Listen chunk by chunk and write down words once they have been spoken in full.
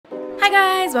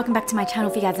guys, welcome back to my channel.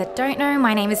 For you guys that don't know,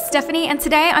 my name is Stephanie and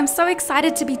today I'm so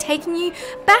excited to be taking you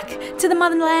back to the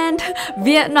motherland,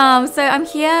 Vietnam. So I'm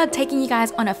here taking you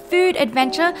guys on a food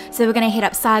adventure. So we're gonna hit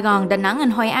up Saigon, Da Nang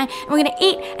and Hoi An and we're gonna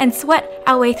eat and sweat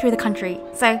our way through the country.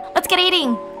 So let's get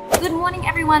eating. Good morning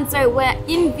everyone. So we're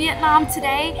in Vietnam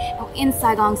today and we're in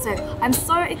Saigon. So I'm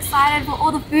so excited for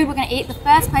all the food we're gonna eat. The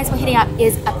first place we're hitting up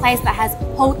is a place that has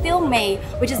Ho Tieu Mì,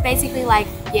 which is basically like,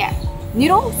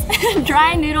 noodles,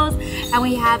 dry noodles, and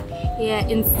we have here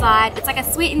inside, it's like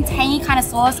a sweet and tangy kind of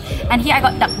sauce, and here I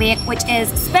got duck beak, which is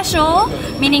special,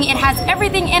 meaning it has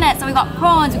everything in it. So we got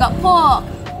prawns, we got pork,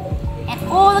 and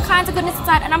all the kinds of goodness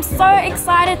inside, and I'm so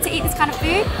excited to eat this kind of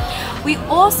food. We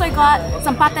also got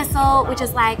some pâte sole, which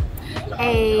is like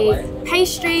a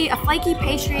pastry, a flaky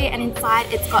pastry, and inside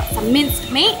it's got some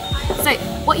minced meat. So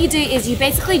what you do is you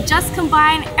basically just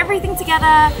combine everything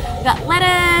together. We got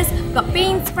lettuce, we got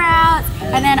bean sprouts,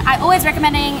 and then I always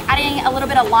recommending adding a little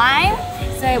bit of lime.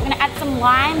 So we're gonna add some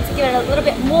lime to give it a little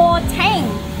bit more tang.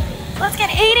 Let's get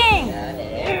eating.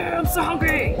 I'm so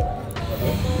hungry.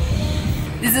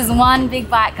 This is one big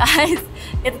bite, guys.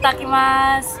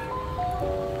 Itadakimasu.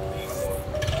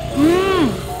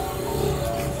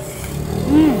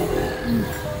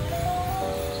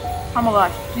 Oh my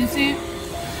gosh, do you see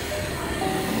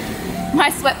my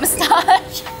sweat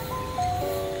moustache?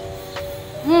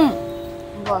 Oh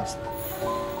my gosh.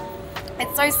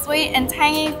 It's so sweet and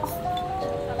tangy.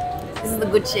 Oh, this is the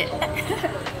good shit.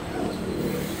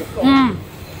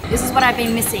 This is what I've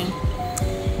been missing.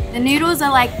 The noodles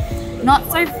are like not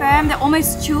so firm, they're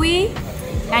almost chewy.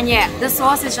 And yeah, the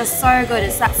sauce is just so good.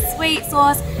 It's that sweet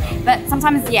sauce. But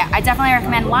sometimes, yeah, I definitely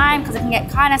recommend lime because it can get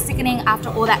kind of sickening after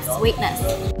all that sweetness.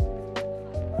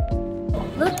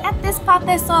 Look at this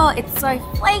pâte sole. It's so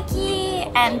flaky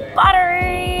and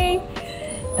buttery.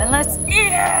 And let's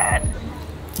eat it.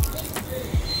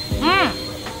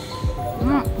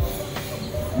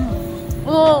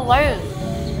 Oh, layers.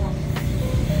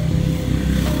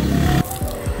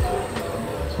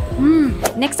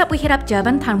 Next up we hit up Dien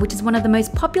Bien Thanh, which is one of the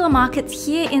most popular markets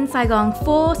here in Saigon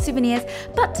for souvenirs,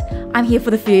 but I'm here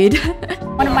for the food.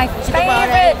 One of my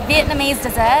favorite Vietnamese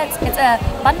desserts, it's a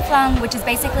banh flan, which is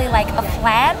basically like a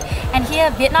flan. And here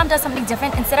Vietnam does something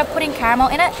different. Instead of putting caramel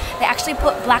in it, they actually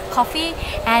put black coffee,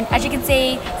 and as you can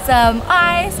see, some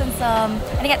ice and some,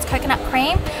 I think it's coconut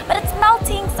cream, but it's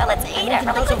melting, so let's eat it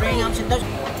really quickly.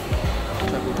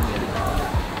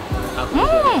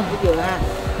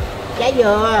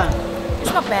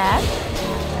 It's not bad.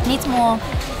 Needs more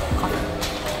coffee.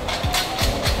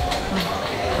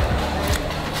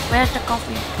 Where's the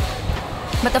coffee?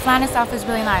 But the flan itself is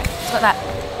really nice. It's got that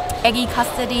eggy,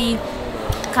 custardy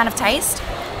kind of taste,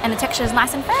 and the texture is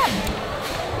nice and firm.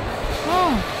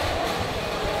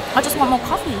 I just want more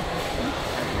coffee.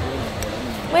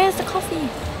 Where's the coffee?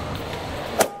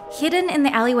 Hidden in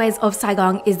the alleyways of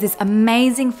Saigon is this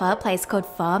amazing pho place called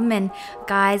Phở Minh.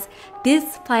 Guys,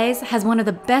 this place has one of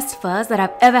the best phurs that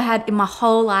I've ever had in my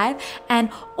whole life,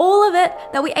 and all of it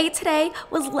that we ate today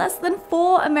was less than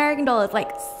 $4 American,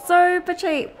 like super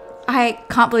cheap. I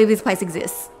can't believe this place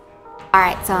exists.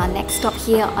 Alright, so our next stop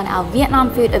here on our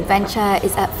Vietnam food adventure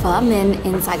is at Phở Minh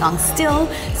in Saigon still.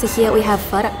 So here we have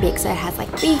phở duck beak, so it has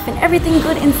like beef and everything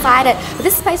good inside it. But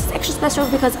this place is extra special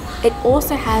because it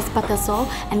also has pâte sole,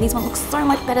 and these ones look so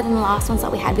much better than the last ones that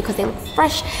we had because they look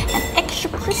fresh and extra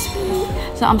crispy.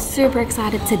 So I'm super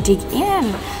excited to dig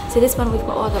in. So this one we've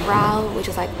got all the rau, which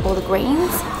is like all the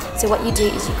greens. So what you do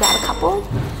is you grab a couple,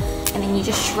 and then you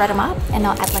just shred them up, and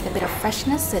they'll add like a bit of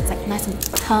freshness, so it's like nice and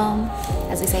thơm,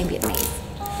 as we say in Vietnamese.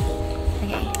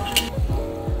 Okay.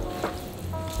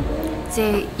 So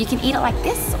you can eat it like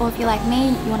this, or if you're like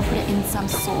me, you want to put it in some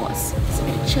sauce. So a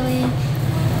bit of chili, a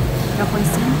bit of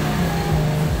hoisin,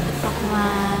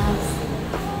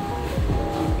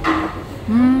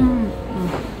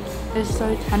 it's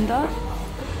so tender.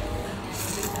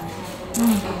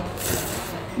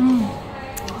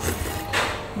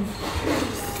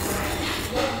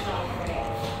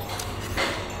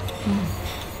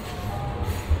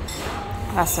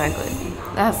 That's so good.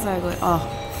 That's so good. Oh,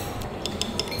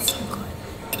 so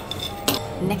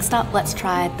good. Next up, let's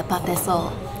try the pâte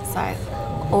sole. So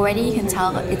already you can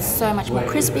tell that it's so much more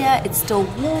crispier. It's still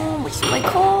warm, which is really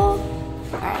cool.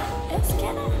 Alright, let's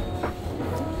get it.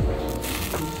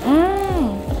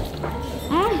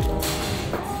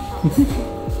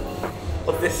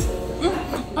 What's this?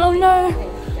 Oh no.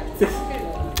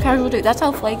 Casualty. That's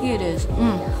how flaky it is.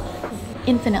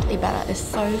 Infinitely better. It's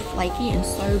so flaky and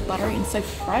so buttery and so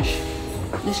fresh.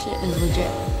 This shit is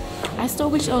legit. I still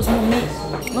wish there was more meat.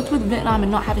 What's with Vietnam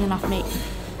and not having enough meat?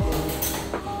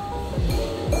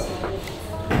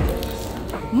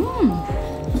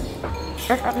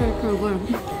 That's actually pretty good.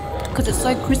 Because it's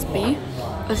so crispy,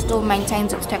 it still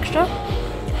maintains its texture.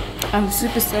 And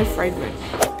soup is so fragrant.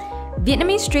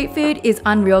 Vietnamese street food is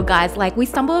unreal, guys. Like, we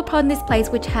stumbled upon this place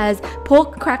which has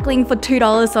pork crackling for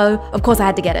 $2, so of course I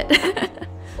had to get it.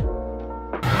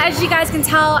 As you guys can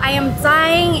tell, I am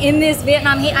dying in this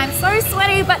Vietnam heat. I'm so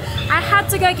sweaty, but I had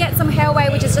to go get some hairway,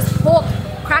 which is just pork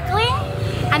crackling.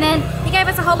 And then he gave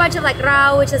us a whole bunch of like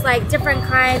rau, which is like different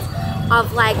kinds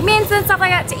of like mince and stuff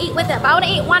like that to eat with it. But I want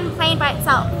to eat one plain by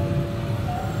itself.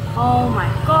 Oh my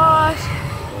gosh.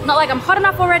 Not like I'm hot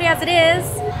enough already as it is.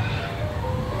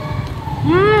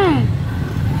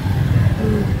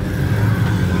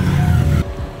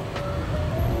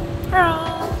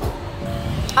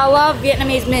 I love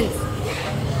Vietnamese mince.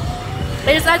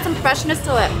 They just add some freshness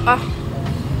to it. Oh.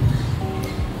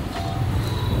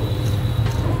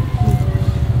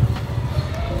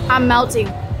 I'm melting.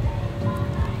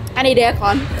 I need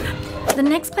aircon. The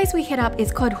next place we hit up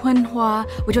is called Huynh Hoa,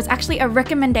 which was actually a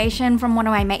recommendation from one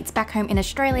of my mates back home in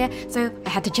Australia, so I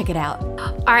had to check it out.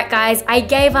 Alright guys, I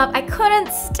gave up. I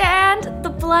couldn't stand the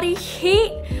bloody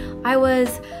heat. I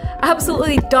was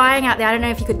absolutely dying out there. I don't know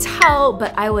if you could tell,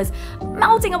 but I was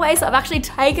melting away, so I've actually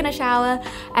taken a shower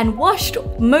and washed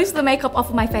most of the makeup off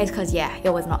of my face because yeah, it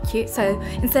was not cute. So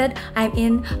instead, I'm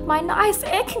in my nice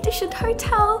air-conditioned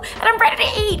hotel and I'm ready to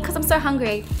eat because I'm so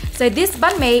hungry. So this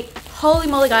banh mi, holy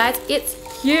moly guys, it's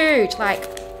huge. Like,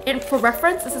 for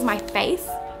reference, this is my face.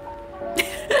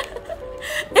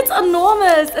 It's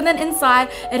enormous. And then inside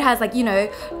it has like, you know,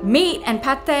 meat and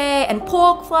pate and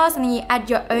pork floss, and then you add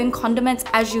your own condiments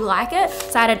as you like it.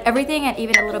 So I added everything and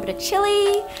even a little bit of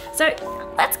chili. So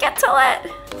let's get to it.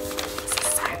 This is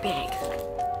so big.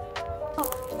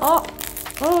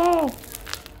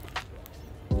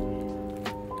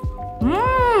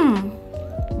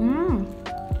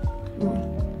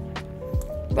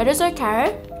 But it's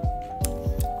okay.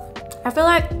 I feel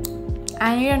like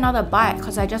I need another bite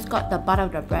because I just got the butt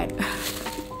of the bread.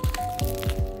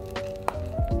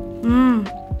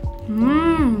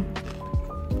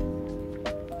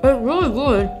 It's really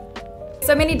good.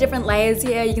 So many different layers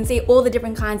here. You can see all the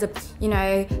different kinds of, you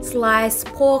know, sliced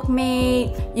pork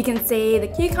meat. You can see the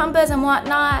cucumbers and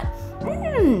whatnot.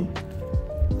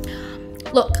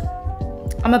 Look,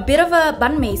 I'm a bit of a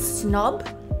banh mi snob.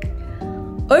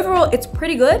 Overall, it's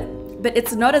pretty good, but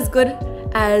it's not as good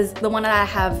as the one that I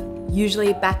have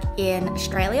usually back in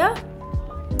Australia.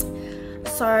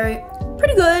 So,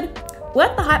 pretty good.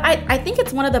 Worth the hype. I think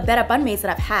it's one of the better banh mi's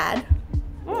that I've had.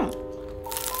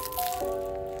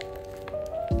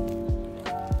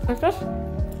 It's just,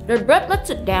 the bread lets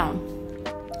it down.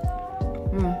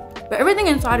 But everything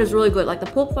inside is really good. Like the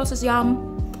pork floss is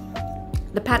yum.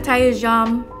 The pate is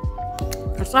yum.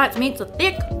 The sliced meats are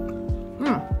thick.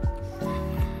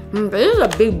 But this is a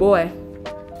big boy.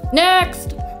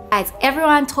 Next! Guys,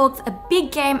 everyone talks a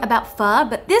big game about pho,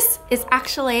 but this is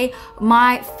actually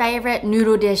my favorite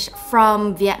noodle dish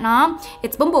from Vietnam.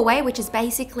 It's bún bò Huế, which is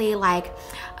basically like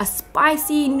a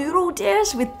spicy noodle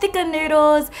dish with thicker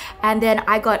noodles, and then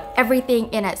I got everything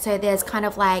in it. So there's kind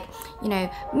of like, you know,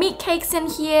 meat cakes in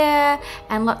here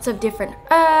and lots of different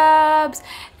herbs,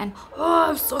 and oh,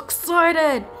 I'm so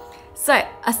excited. So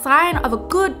a sign of a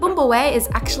good bún bò Huế is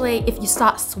actually if you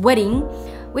start sweating,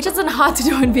 which isn't hard to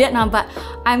do in Vietnam, but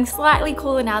I'm slightly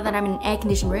cooler now that I'm in an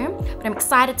air-conditioned room, but I'm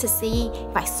excited to see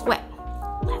if I sweat.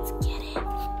 Let's get it.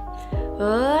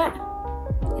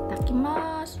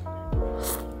 Itakimasu.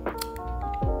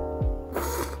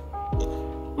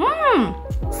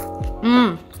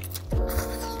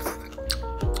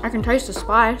 I can taste the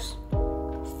spice.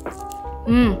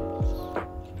 Ooh,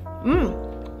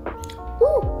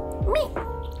 meat.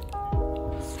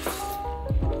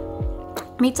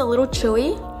 Meat's a little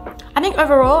chewy. I think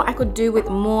overall I could do with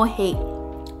more heat,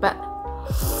 but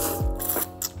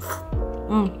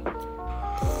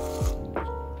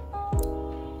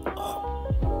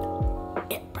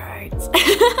it burns.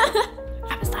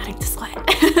 I'm starting to sweat.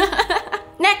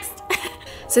 Next.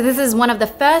 So this is one of the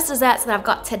first desserts that I've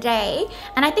got today,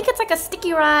 and I think it's like a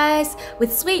sticky rice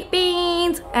with sweet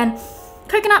beans and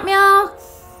coconut milk.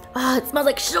 Oh, it smells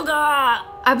like sugar.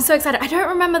 I'm so excited. I don't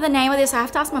remember the name of this, so I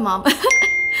have to ask my mom.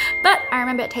 But I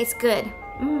remember it tastes good.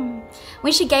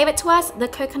 When she gave it to us, the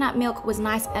coconut milk was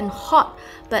nice and hot,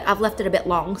 but I've left it a bit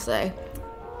long, so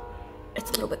it's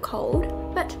a little bit cold.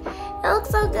 But it looks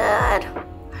so good.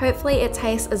 Hopefully it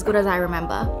tastes as good as I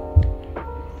remember.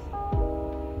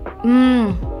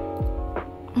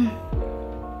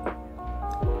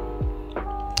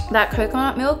 That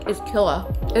coconut milk is killer.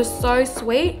 It's so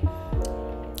sweet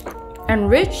and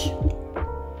rich,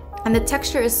 and the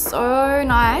texture is so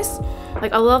nice.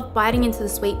 Like I love biting into the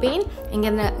sweet bean and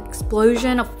getting an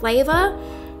explosion of flavor.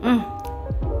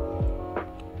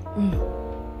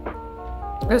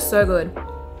 It's so good.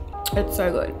 It's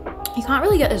so good. You can't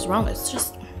really get this wrong. It's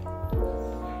just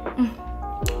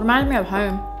reminds me of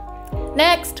home.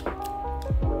 Next.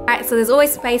 Alright, so there's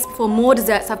always space for more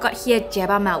desserts. So I've got here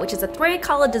jeba melt, which is a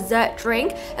 3-color dessert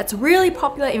drink that's really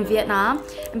popular in Vietnam.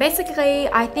 And basically,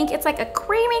 I think it's like a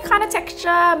creamy kind of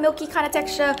texture, milky kind of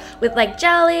texture with like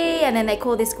jelly, and then they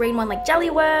call this green one like jelly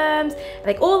worms,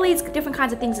 like all these different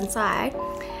kinds of things inside.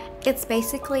 It's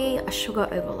basically a sugar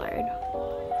overload.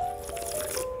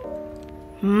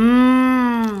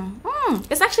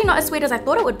 It's actually not as sweet as I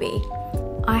thought it would be.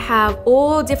 I have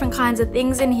all different kinds of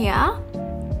things in here,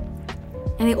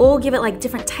 and they all give it like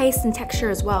different taste and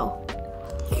texture as well.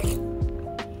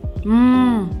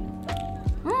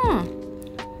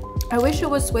 I wish it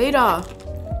was sweeter.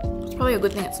 It's probably a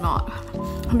good thing it's not.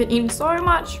 I've been eating so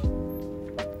much.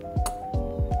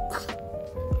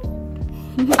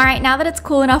 Alright, now that it's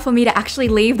cool enough for me to actually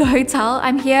leave the hotel,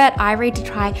 I'm here at Ivoirie to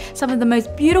try some of the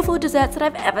most beautiful desserts that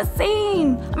I've ever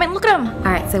seen. I mean, look at them.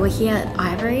 Alright, so we're here at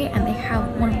Ivoirie and they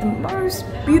have one of the most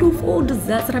beautiful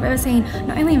desserts that I've ever seen.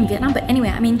 Not only in Vietnam, but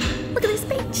anywhere. I mean, look at this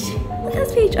peach. Look at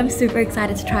this peach. I'm super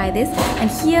excited to try this.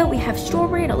 And here we have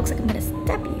strawberry and it looks like I'm gonna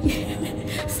stab you.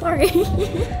 Sorry.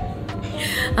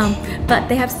 But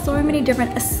they have so many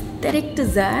different aesthetic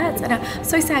desserts and I'm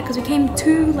so sad because we came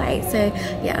too late, so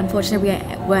yeah, unfortunately we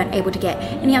weren't able to get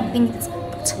any other things,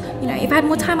 but you know, if I had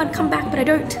more time I'd come back, but I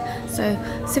don't. So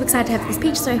super excited to have this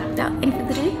peach. So without any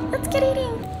further ado, let's get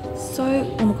eating. So,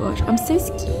 oh my gosh, I'm so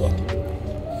scared.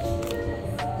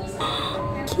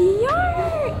 Cute.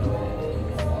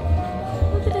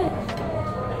 Look at it.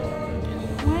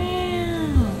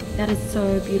 Wow, that is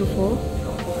so beautiful.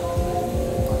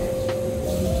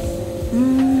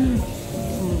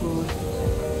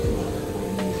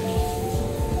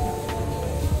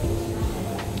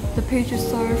 The peach is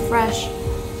so fresh.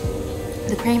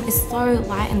 The cream is so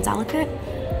light and delicate.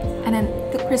 And then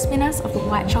the crispiness of the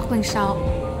white chocolate shell,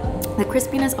 the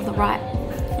crispiness of the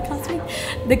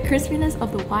the crispiness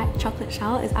of the white chocolate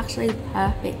shell is actually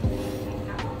perfect.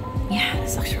 Yeah,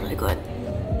 it's actually really good.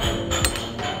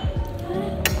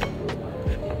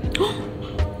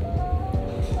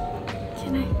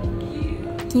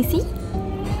 Can you see?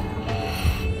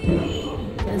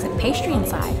 There's like pastry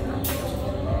inside.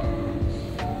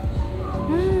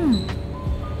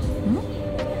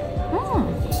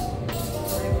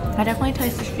 I definitely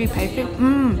taste the strawberry pastry.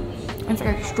 It's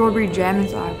like a strawberry jam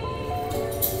inside.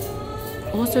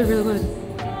 Also really good.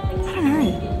 I don't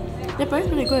know. They're both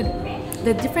really good.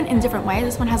 They're different in different ways.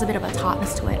 This one has a bit of a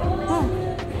tartness to it.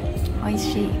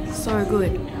 Oishi. So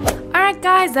good. Alright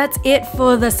guys, that's it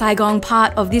for the Saigon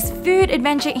part of this food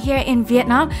adventure here in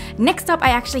Vietnam. Next up, I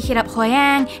actually hit up Hoi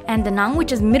An and Da Nang,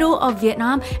 which is middle of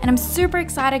Vietnam, and I'm super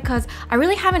excited because I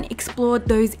really haven't explored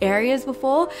those areas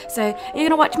before. So you're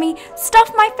gonna watch me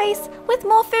stuff my face with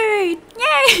more food.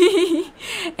 Yay!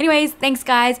 Anyways, thanks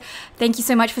guys. Thank you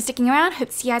so much for sticking around. Hope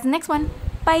to see you guys in the next one.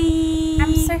 Bye!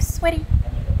 I'm so sweaty.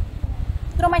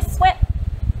 Look at all my sweat.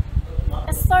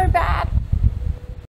 It's so bad.